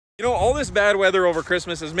You know, all this bad weather over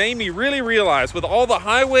Christmas has made me really realize, with all the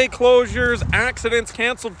highway closures, accidents,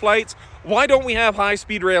 canceled flights, why don't we have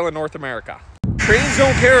high-speed rail in North America? Trains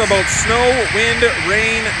don't care about snow, wind,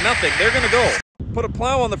 rain, nothing. They're gonna go. Put a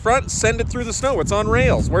plow on the front, send it through the snow. It's on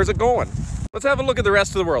rails. Where's it going? Let's have a look at the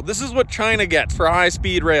rest of the world. This is what China gets for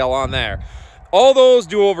high-speed rail on there. All those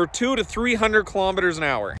do over 200 to 300 kilometers an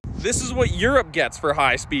hour. This is what Europe gets for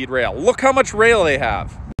high-speed rail. Look how much rail they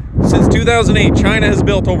have. Since 2008, China has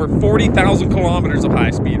built over 40,000 kilometers of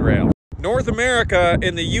high-speed rail. North America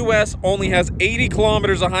in the US only has 80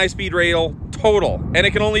 kilometers of high-speed rail total, and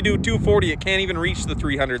it can only do 240. It can't even reach the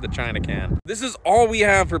 300 that China can. This is all we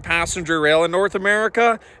have for passenger rail in North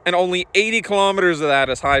America, and only 80 kilometers of that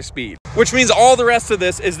is high speed, which means all the rest of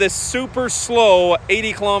this is this super slow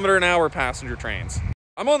 80-kilometer-an-hour passenger trains.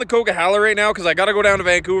 I'm on the Coquihalla right now because I got to go down to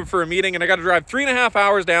Vancouver for a meeting, and I got to drive 3.5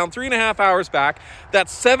 hours down, 3.5 hours back.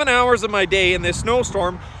 That's 7 hours of my day in this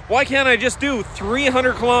snowstorm. Why can't I just do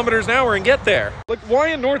 300 kilometers an hour and get there? Like, why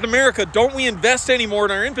in North America don't we invest any more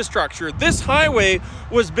in our infrastructure? This highway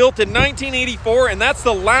was built in 1984, and that's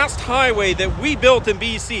the last highway that we built in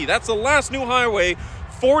BC. That's the last new highway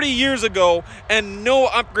 40 years ago, and no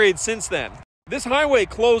upgrades since then. This highway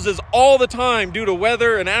closes all the time due to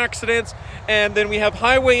weather and accidents, and then we have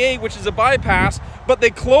Highway 8, which is a bypass, but they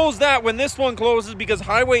close that when this one closes because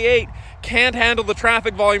Highway 8 can't handle the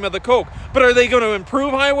traffic volume of the Coke. But are they going to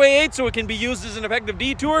improve Highway 8 so it can be used as an effective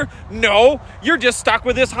detour? No, you're just stuck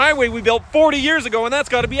with this highway we built 40 years ago, and that's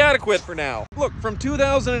got to be adequate for now. Look, from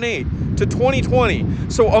 2008 to 2020,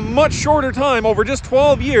 so a much shorter time, over just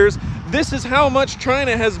 12 years, this is how much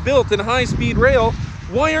China has built in high-speed rail.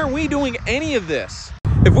 Why aren't we doing any of this?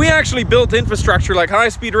 If we actually built infrastructure like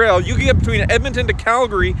high-speed rail, you could get between Edmonton to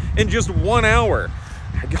Calgary in just 1 hour.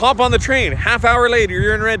 Hop on the train, half hour later,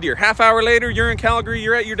 you're in Red Deer. Half hour later, you're in Calgary,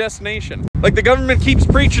 you're at your destination. Like, the government keeps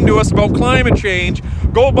preaching to us about climate change.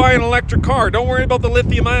 Go buy an electric car. Don't worry about the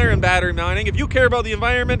lithium-ion battery mining. If you care about the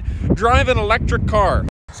environment, drive an electric car.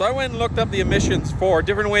 So I went and looked up the emissions for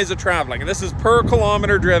different ways of traveling, and this is per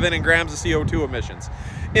kilometer driven in grams of CO2 emissions.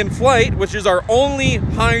 In flight, which is our only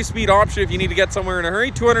high-speed option if you need to get somewhere in a hurry,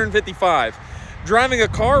 255. Driving a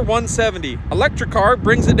car, 170. Electric car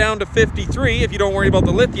brings it down to 53 if you don't worry about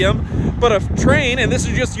the lithium. But a train, and this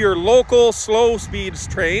is just your local slow speeds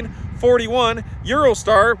train, 41.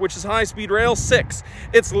 Eurostar, which is high-speed rail, 6.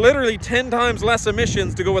 It's literally 10 times less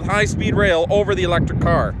emissions to go with high-speed rail over the electric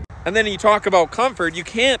car. And then you talk about comfort, you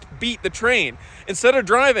can't beat the train. Instead of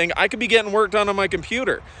driving, I could be getting work done on my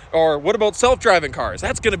computer. Or what about self-driving cars?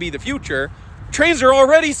 That's going to be the future. Trains are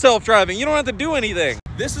already self-driving. You don't have to do anything.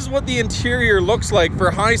 This is what the interior looks like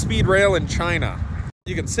for high-speed rail in China.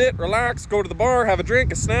 You can sit, relax, go to the bar, have a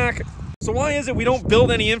drink, a snack. So why is it we don't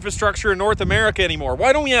build any infrastructure in North America anymore?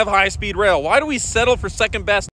 Why don't we have high-speed rail? Why do we settle for second best